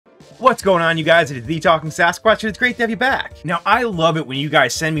What's going on, you guys? It is the Talking Sasquatch, and it's great to have you back. Now, I love it when you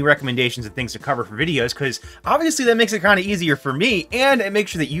guys send me recommendations of things to cover for videos, because obviously that makes it kind of easier for me, and it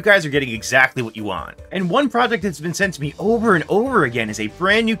makes sure that you guys are getting exactly what you want. And one project that's been sent to me over and over again is a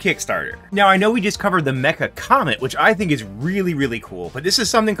brand new Kickstarter. Now, I know we just covered the Mecha Comet, which I think is really cool, but this is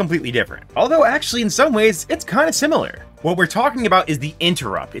something completely different. Although, actually, in some ways, it's kind of similar. What we're talking about is the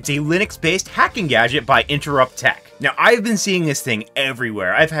Interrupt. It's a Linux-based hacking gadget by Interrupt Tech. Now, I've been seeing this thing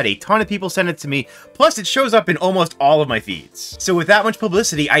everywhere. I've had a ton of people send it to me, plus it shows up in almost all of my feeds. So with that much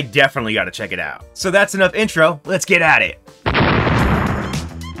publicity, I definitely gotta check it out. So that's enough intro, let's get at it.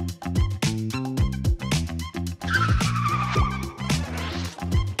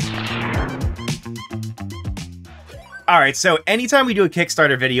 Alright, so anytime we do a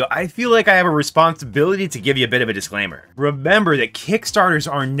Kickstarter video, I feel like I have a responsibility to give you a bit of a disclaimer. Remember that Kickstarters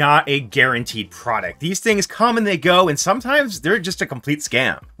are not a guaranteed product. These things come and they go, and sometimes they're just a complete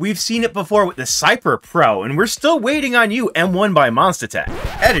scam. We've seen it before with the Cyber Pro, and we're still waiting on you, M1 by Monstertech.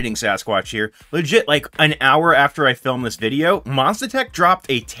 Editing Sasquatch here. Legit, like an hour after I filmed this video, Monstertech dropped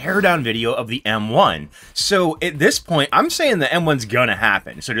a teardown video of the M1. So at this point, I'm saying the M1's gonna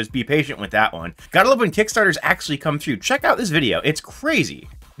happen, so just be patient with that one. Gotta love when Kickstarters actually come through. Check out this video, it's crazy.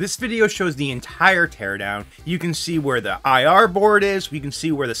 This video shows the entire teardown. You can see where the IR board is, we can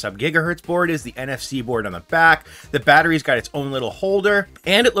see where the sub-gigahertz board is, the NFC board on the back, the battery's got its own little holder,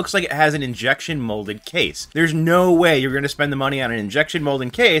 and it looks like it has an injection molded case. There's no way you're going to spend the money on an injection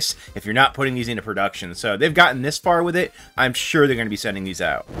molded case if you're not putting these into production. So they've gotten this far with it, I'm sure they're going to be sending these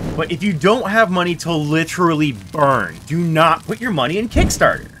out. But if you don't have money to literally burn, do not put your money in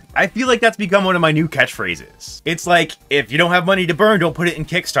Kickstarter. I feel like that's become one of my new catchphrases. It's like, if you don't have money to burn, don't put it in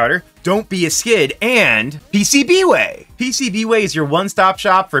Kickstarter, don't be a skid, and PCBWay. PCBWay is your one-stop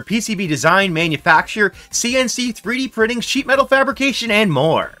shop for PCB design, manufacture, CNC, 3D printing, sheet metal fabrication, and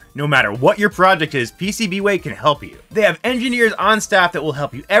more. No matter what your project is, PCBWay can help you. They have engineers on staff that will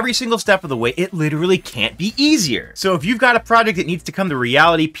help you every single step of the way. It literally can't be easier. So if you've got a project that needs to come to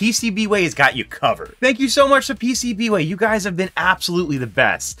reality, PCBWay has got you covered. Thank you so much to PCBWay. You guys have been absolutely the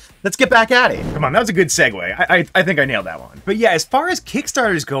best. Let's get back at it. Come on, that was a good segue. I think I nailed that one. But yeah, as far as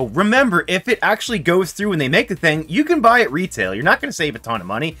Kickstarters go, remember, if it actually goes through and they make the thing, you can buy it retail. You're not going to save a ton of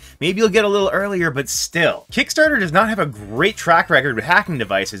money. Maybe you'll get a little earlier, but still. Kickstarter does not have a great track record with hacking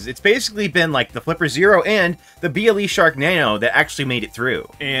devices. It's basically been like the Flipper Zero and the BLE Shark Nano that actually made it through.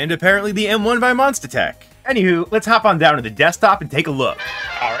 And apparently the M1 by Monstertech. Anywho, let's hop on down to the desktop and take a look.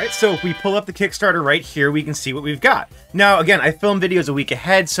 Alright, so if we pull up the Kickstarter right here, we can see what we've got. Now, again, I film videos a week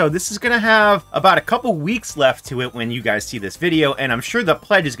ahead, so this is going to have about a couple weeks left to it when you guys see this video, and I'm sure the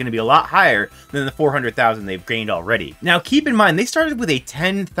pledge is going to be a lot higher than the 400,000 they've gained already. Now, keep in mind, they started with a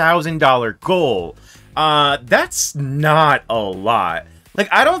 $10,000 goal. That's not a lot. Like,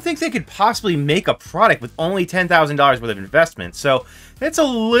 I don't think they could possibly make a product with only $10,000 worth of investment, so it's a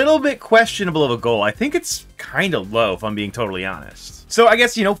little bit questionable of a goal. I think it's kind of low, if I'm being totally honest. So I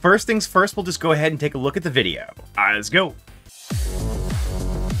guess, you know, first things first, we'll just go ahead and take a look at the video. Alright, let's go.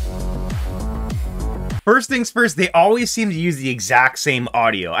 First things first, they always seem to use the exact same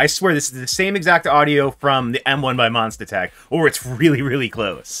audio. I swear this is the same exact audio from the M1 by Monstertech, or it's really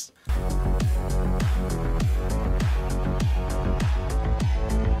close.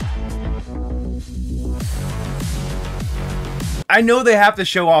 I know they have to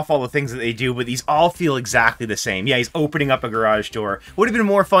show off all the things that they do, but these all feel exactly the same. Yeah, he's opening up a garage door. Would have been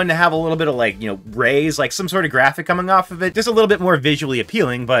more fun to have a little bit of, like, you know, rays, like some sort of graphic coming off of it. Just a little bit more visually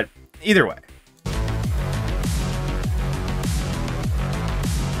appealing, but either way.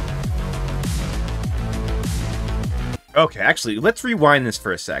 Okay, actually, let's rewind this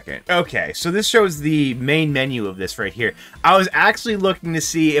for a second. Okay, so this shows the main menu of this right here. I was actually looking to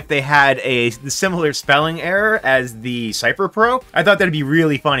see if they had a similar spelling error as the Cyber Pro. I thought that'd be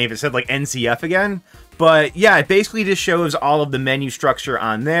really funny if it said like NCF again. But yeah, it basically just shows all of the menu structure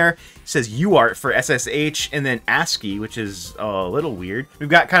on there. It says UART for SSH and then ASCII, which is a little weird. We've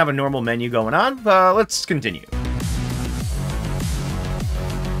got kind of a normal menu going on. Let's continue.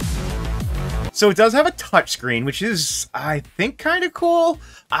 So it does have a touchscreen, which is, I think, kind of cool.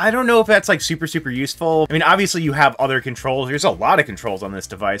 I don't know if that's like super useful. I mean, obviously you have other controls. There's a lot of controls on this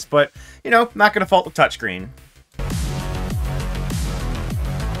device, but, you know, not going to fault the touchscreen.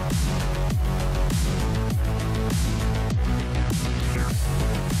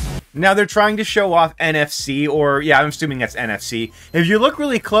 Now they're trying to show off NFC, or yeah, I'm assuming that's NFC. If you look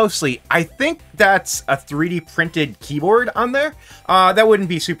really closely, I think that's a 3D printed keyboard on there. That wouldn't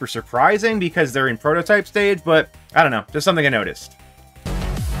be super surprising because they're in prototype stage, but I don't know, just something I noticed.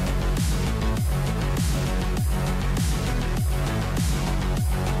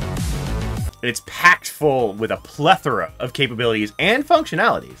 And it's packed full with a plethora of capabilities and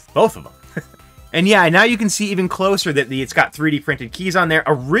functionalities. Both of them. And yeah, now you can see even closer that it's got 3D printed keys on there.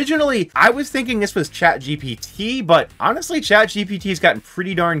 Originally, I was thinking this was ChatGPT, but honestly, ChatGPT's gotten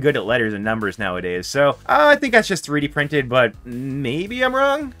pretty darn good at letters and numbers nowadays. So I think that's just 3D printed, but maybe I'm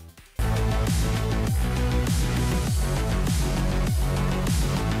wrong.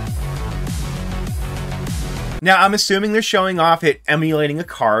 Now, I'm assuming they're showing off it emulating a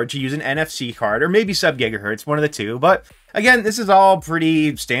card to use an NFC card, or maybe sub-gigahertz, one of the two, but again, this is all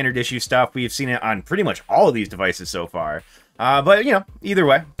pretty standard issue stuff. We've seen it on pretty much all of these devices so far, but you know, either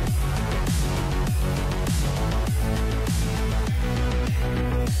way.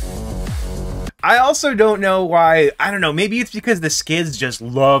 I also don't know why, I don't know, maybe it's because the skids just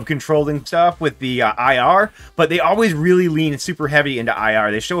love controlling stuff with the IR, but they always really lean super heavy into IR.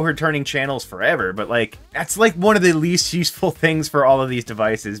 They show her turning channels forever, but like, that's like one of the least useful things for all of these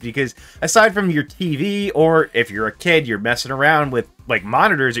devices, because aside from your TV, or if you're a kid, you're messing around with like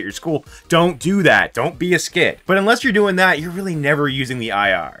monitors at your school, don't do that. Don't be a skid. But unless you're doing that, you're really never using the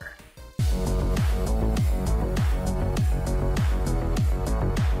IR.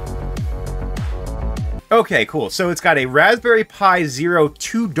 Okay, cool. So it's got a Raspberry Pi Zero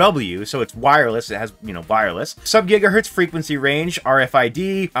 2W, so it's wireless. It has, you know, wireless. Sub-gigahertz frequency range,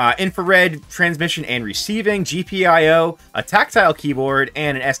 RFID, infrared transmission and receiving, GPIO, a tactile keyboard,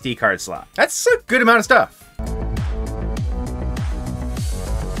 and an SD card slot. That's a good amount of stuff.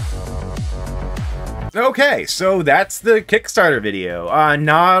 Okay, so that's the Kickstarter video.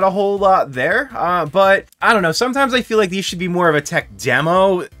 Not a whole lot there, but I don't know. Sometimes I feel like these should be more of a tech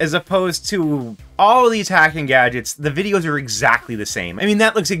demo as opposed to all of these hacking gadgets. The videos are exactly the same. I mean,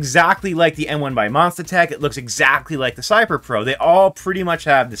 that looks exactly like the M1 by Monster Tech. It looks exactly like the Cyber Pro. They all pretty much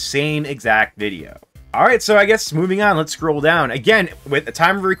have the same exact video. All right, so I guess moving on, let's scroll down. Again, with the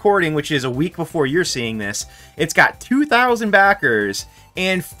time of recording, which is a week before you're seeing this, it's got 2,000 backers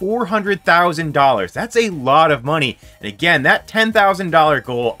and $400,000. That's a lot of money. And again, that $10,000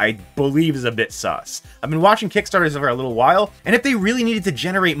 goal, I believe, is a bit sus. I've been watching Kickstarters for a little while, and if they really needed to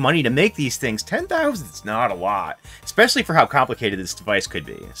generate money to make these things, 10,000 is not a lot, especially for how complicated this device could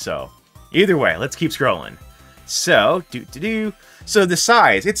be. So either way, let's keep scrolling. So, So the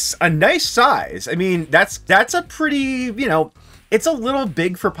size, it's a nice size. I mean, that's a pretty, you know, it's a little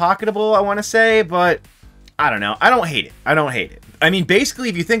big for pocketable, I want to say, but I don't know. I don't hate it. I don't hate it. I mean, basically,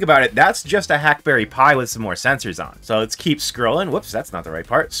 if you think about it, that's just a Hackberry Pi with some more sensors on. So let's keep scrolling. Whoops, that's not the right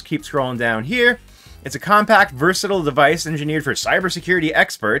part. Let's keep scrolling down here. It's a compact, versatile device engineered for cybersecurity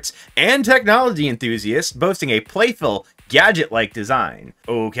experts and technology enthusiasts, boasting a playful, gadget-like design.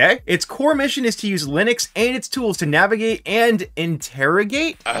 Okay. Its core mission is to use Linux and its tools to navigate and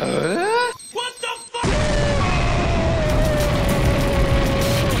interrogate? What the fuck?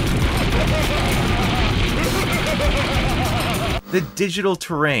 The digital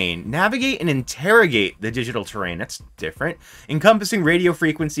terrain. Navigate and interrogate the digital terrain. That's different. Encompassing radio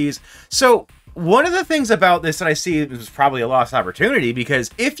frequencies. So one of the things about this that I see is probably a lost opportunity,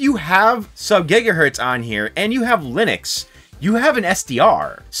 because if you have sub-gigahertz on here and you have Linux, you have an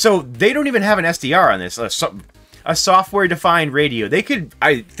SDR. So they don't even have an SDR on this, a software-defined radio. They could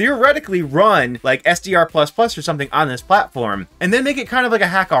theoretically run like SDR++ or something on this platform and then make it kind of like a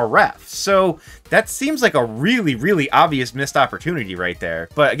HackRF. So that seems like a really, really obvious missed opportunity right there.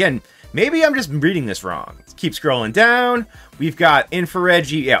 But again, maybe I'm just reading this wrong. Let's keep scrolling down. We've got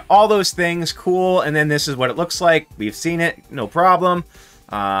infrared, yeah, all those things, cool. And then this is what it looks like. We've seen it, no problem.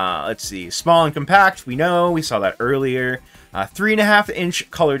 Let's see, small and compact, we know, we saw that earlier.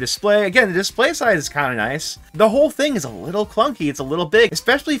 3.5-inch color display. Again, the display size is kind of nice. The whole thing is a little clunky, it's a little big,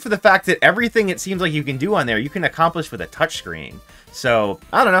 especially for the fact that everything it seems like you can do on there, you can accomplish with a touchscreen. So,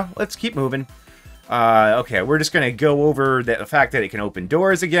 I don't know, let's keep moving. Okay, we're just gonna go over the fact that it can open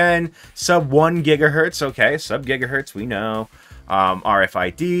doors again. Sub 1 gigahertz, okay, sub gigahertz, we know.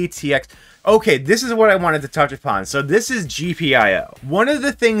 RFID, TX. Okay, this is what I wanted to touch upon. So this is GPIO. One of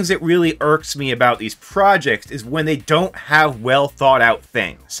the things that really irks me about these projects is when they don't have well thought out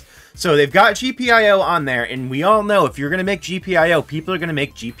things. So they've got GPIO on there, and we all know if you're gonna make GPIO, people are gonna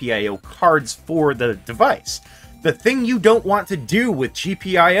make GPIO cards for the device. The thing you don't want to do with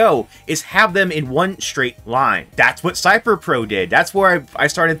GPIO is have them in one straight line. That's what Cyber Pro did. That's where I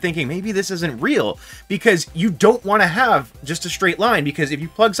started thinking, maybe this isn't real, because you don't want to have just a straight line, because if you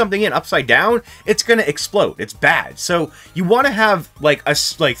plug something in upside down, it's going to explode. It's bad. So you want to have like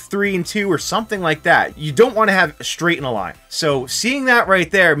 3 and 2 or something like that. You don't want to have straight in a line. So seeing that right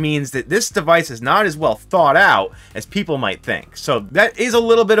there means that this device is not as well thought out as people might think. So that is a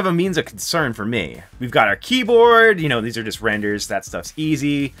little bit of a means of concern for me. We've got our keyboard. keyboard. You know, these are just renders. That stuff's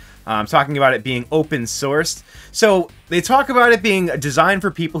easy. Talking about it being open sourced. So they talk about it being designed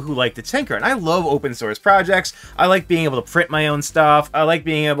for people who like to tinker. And I love open source projects. I like being able to print my own stuff. I like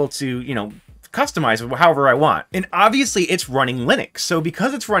being able to, you know, customize it however I want. And obviously it's running Linux. So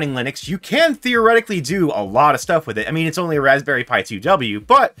because it's running Linux, you can theoretically do a lot of stuff with it. I mean, it's only a Raspberry Pi 2W,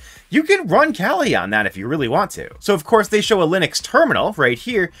 but you can run Kali on that if you really want to. So of course they show a Linux terminal right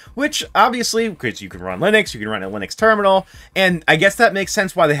here, which obviously, because you can run Linux, you can run a Linux terminal. And I guess that makes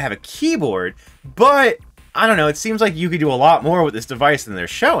sense why they have a keyboard, but I don't know, it seems like you could do a lot more with this device than they're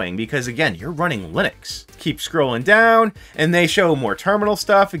showing, because again, you're running Linux. Keep scrolling down, and they show more terminal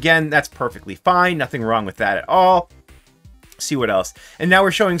stuff. Again, that's perfectly fine, nothing wrong with that at all. See what else. And now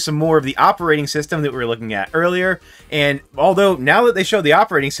we're showing some more of the operating system that we were looking at earlier. And although now that they show the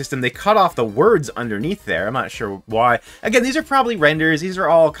operating system, they cut off the words underneath there. I'm not sure why. Again, these are probably renders. These are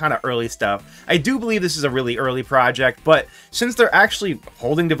all kind of early stuff. I do believe this is a really early project, but since they're actually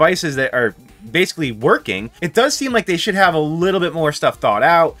holding devices that are basically working, it does seem like they should have a little bit more stuff thought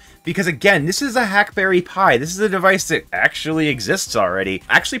out. Because again, this is a Hackberry Pi. This is a device that actually exists already.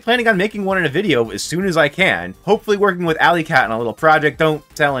 Actually planning on making one in a video as soon as I can. Hopefully working with Alley Cat on a little project. Don't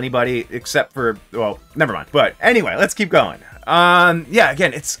tell anybody except for, well, never mind. But anyway, let's keep going. Yeah,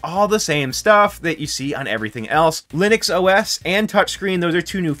 again, it's all the same stuff that you see on everything else. Linux OS and touchscreen, those are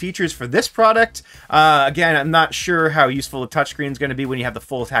two new features for this product. Again, I'm not sure how useful the touchscreen is going to be when you have the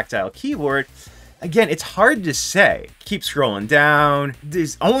full tactile keyboard. Again, it's hard to say. Keep scrolling down.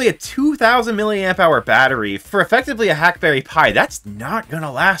 There's only a 2,000 milliamp hour battery for effectively a Hackberry Pi. That's not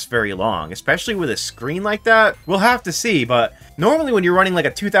gonna last very long, especially with a screen like that. We'll have to see, but normally when you're running like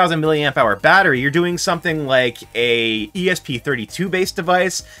a 2,000 milliamp hour battery, you're doing something like a ESP32 based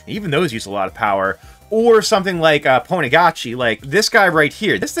device. Even those use a lot of power. Or something like Ponagachi, like this guy right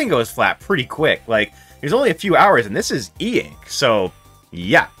here. This thing goes flat pretty quick. Like, there's only a few hours, and this is e-ink, so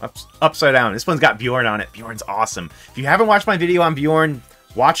yeah, upside down. This one's got Bjorn on it. Bjorn's awesome. If you haven't watched my video on Bjorn,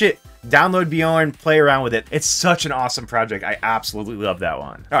 watch it. Download Bjorn, play around with it. It's such an awesome project. I absolutely love that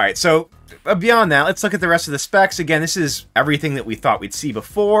one. All right, so beyond that, let's look at the rest of the specs. Again, this is everything that we thought we'd see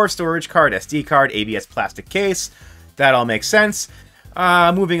before. Storage card, SD card, ABS plastic case. That all makes sense.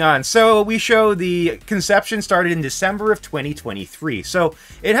 Moving on. So we show the conception started in December of 2023. So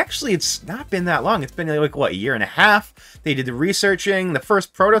it's not been that long. It's been like, what, a year and a half? They did the researching. The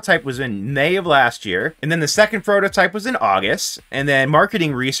first prototype was in May of last year. And then the second prototype was in August. And then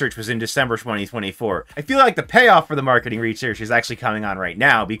marketing research was in December 2024. I feel like the payoff for the marketing research is actually coming on right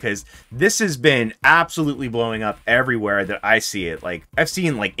now, because this has been absolutely blowing up everywhere that I see it. Like, I've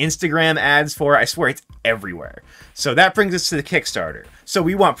seen like Instagram ads for it. I swear it's everywhere. So that brings us to the Kickstarter. So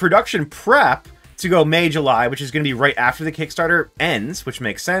we want production prep to go May, July, which is going to be right after the Kickstarter ends, which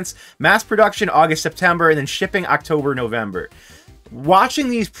makes sense. Mass production August, September, and then shipping October, November. Watching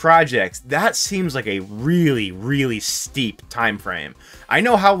these projects, that seems like a really, really steep time frame. I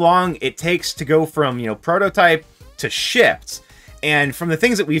know how long it takes to go from, you know, prototype to shipped. And from the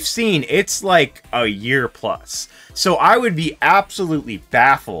things that we've seen, it's like a year plus. So I would be absolutely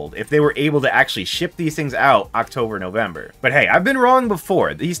baffled if they were able to actually ship these things out October, November. But hey, I've been wrong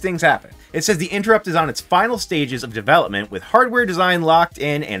before. These things happen. It says the Interrupt is on its final stages of development with hardware design locked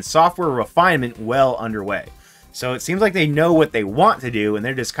in and software refinement well underway. So it seems like they know what they want to do, and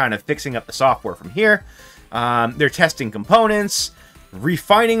they're just kind of fixing up the software from here. They're testing components,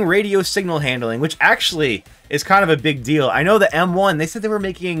 refining radio signal handling, which actually is kind of a big deal. I know the M1, they said they were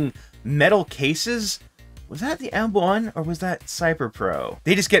making metal cases. Was that the M1 or was that Cyber Pro?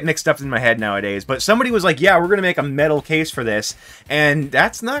 They just get mixed up in my head nowadays. But somebody was like, yeah, we're going to make a metal case for this. And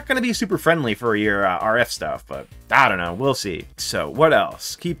that's not going to be super friendly for your RF stuff. But I don't know. We'll see. So what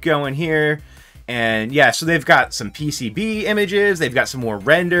else? Keep going here. And yeah, so they've got some PCB images. They've got some more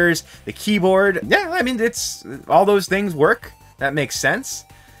renders. The keyboard. Yeah, I mean, it's all those things work. That makes sense.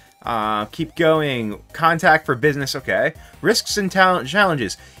 Keep going. Contact for business. Okay. Risks and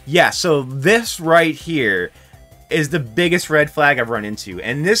challenges. Yeah, so this right here is the biggest red flag I've run into.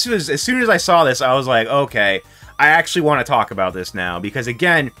 And this was, as soon as I saw this, I was like, okay, I actually want to talk about this now. Because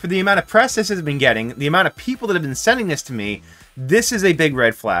again, for the amount of press this has been getting, the amount of people that have been sending this to me, this is a big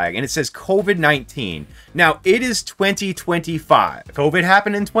red flag, and it says COVID-19. Now, it is 2025. COVID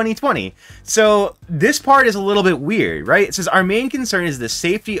happened in 2020. So this part is a little bit weird, right? It says, our main concern is the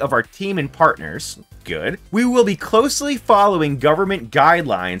safety of our team and partners. Good. We will be closely following government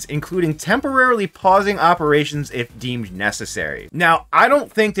guidelines, including temporarily pausing operations if deemed necessary. Now, I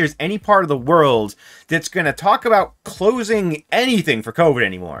don't think there's any part of the world that's going to talk about closing anything for COVID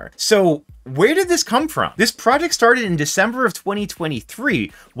anymore. So where did this come from? This project started in December of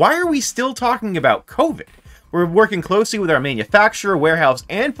 2023. Why are we still talking about COVID? We're working closely with our manufacturer, warehouse,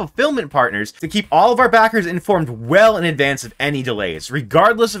 and fulfillment partners to keep all of our backers informed well in advance of any delays.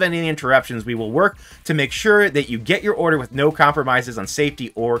 Regardless of any interruptions, we will work to make sure that you get your order with no compromises on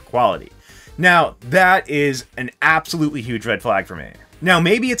safety or quality. Now, that is an absolutely huge red flag for me. Now,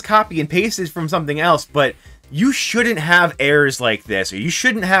 maybe it's copy and pasted from something else, but you shouldn't have errors like this, or you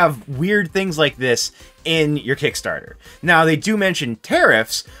shouldn't have weird things like this in your Kickstarter. Now, they do mention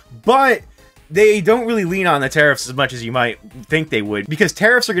tariffs, but they don't really lean on the tariffs as much as you might think they would, because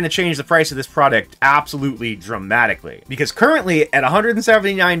tariffs are going to change the price of this product absolutely dramatically. Because currently, at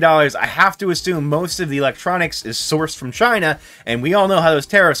 $179, I have to assume most of the electronics is sourced from China, and we all know how those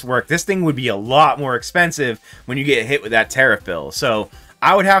tariffs work. This thing would be a lot more expensive when you get hit with that tariff bill. So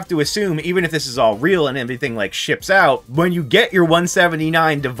I would have to assume, even if this is all real and everything like ships out, when you get your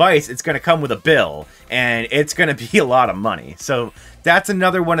 $179 device, it's going to come with a bill, and it's going to be a lot of money. So that's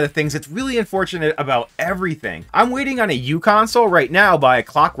another one of the things that's really unfortunate about everything. I'm waiting on a U console right now by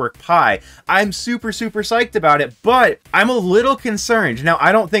Clockwork Pi. I'm super psyched about it, but I'm a little concerned. Now,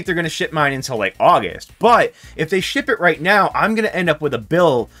 I don't think they're going to ship mine until like August, but if they ship it right now, I'm going to end up with a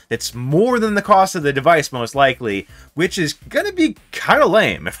bill that's more than the cost of the device, most likely, which is going to be kind of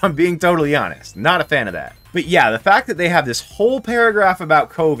lame, if I'm being totally honest. Not a fan of that. But yeah, the fact that they have this whole paragraph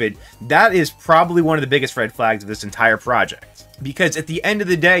about COVID, that is probably one of the biggest red flags of this entire project. Because at the end of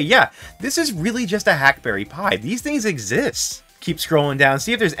the day, yeah, this is really just a Hackberry Pi. These things exist. Keep scrolling down,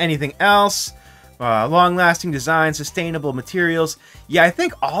 see if there's anything else. Long-lasting design, sustainable materials. Yeah, I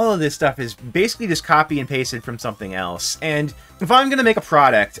think all of this stuff is basically just copy and pasted from something else. And if I'm going to make a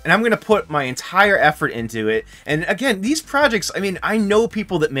product, and I'm going to put my entire effort into it, and again, these projects, I mean, I know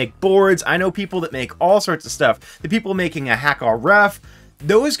people that make boards, I know people that make all sorts of stuff. The people making a HackRF,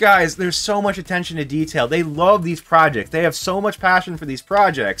 those guys, there's so much attention to detail. They love these projects. They have so much passion for these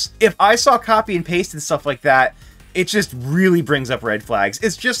projects. If I saw copy and paste and stuff like that, it just really brings up red flags.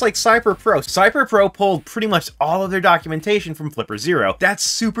 It's just like CyberPro. CyberPro pulled pretty much all of their documentation from Flipper Zero. That's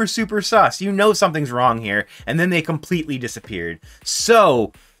super sus. You know something's wrong here, and then they completely disappeared.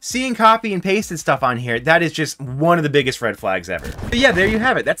 So seeing copy and pasted stuff on here, that is just one of the biggest red flags ever. But yeah, there you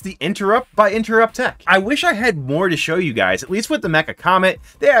have it. That's the Interrupt by Interrupt Tech. I wish I had more to show you guys, at least with the Mecha Comet.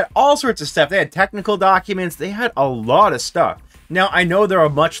 They had all sorts of stuff. They had technical documents. They had a lot of stuff. Now, I know they're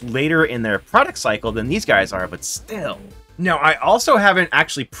much later in their product cycle than these guys are, but still. Now, I also haven't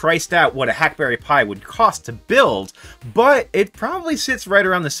actually priced out what a Hackberry Pi would cost to build, but it probably sits right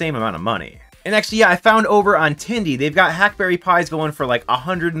around the same amount of money. And actually, yeah, I found over on Tindy, they've got Hackberry Pis going for like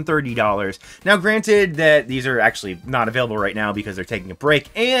 $130. Now, granted that these are actually not available right now because they're taking a break,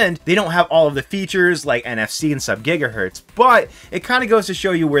 and they don't have all of the features like NFC and sub-gigahertz, but it kind of goes to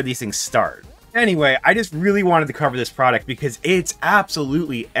show you where these things start. Anyway, I just really wanted to cover this product because it's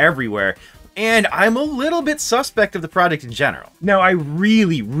absolutely everywhere, and I'm a little bit suspect of the product in general. Now, I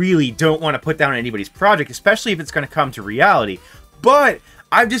really don't want to put down anybody's project, especially if it's going to come to reality, but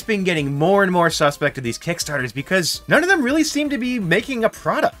I've just been getting more and more suspect of these Kickstarters because none of them really seem to be making a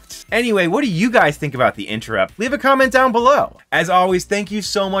product. Anyway, what do you guys think about the Interrupt? Leave a comment down below. As always, thank you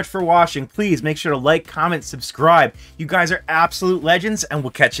so much for watching. Please make sure to like, comment, subscribe. You guys are absolute legends, and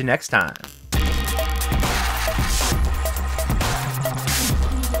we'll catch you next time.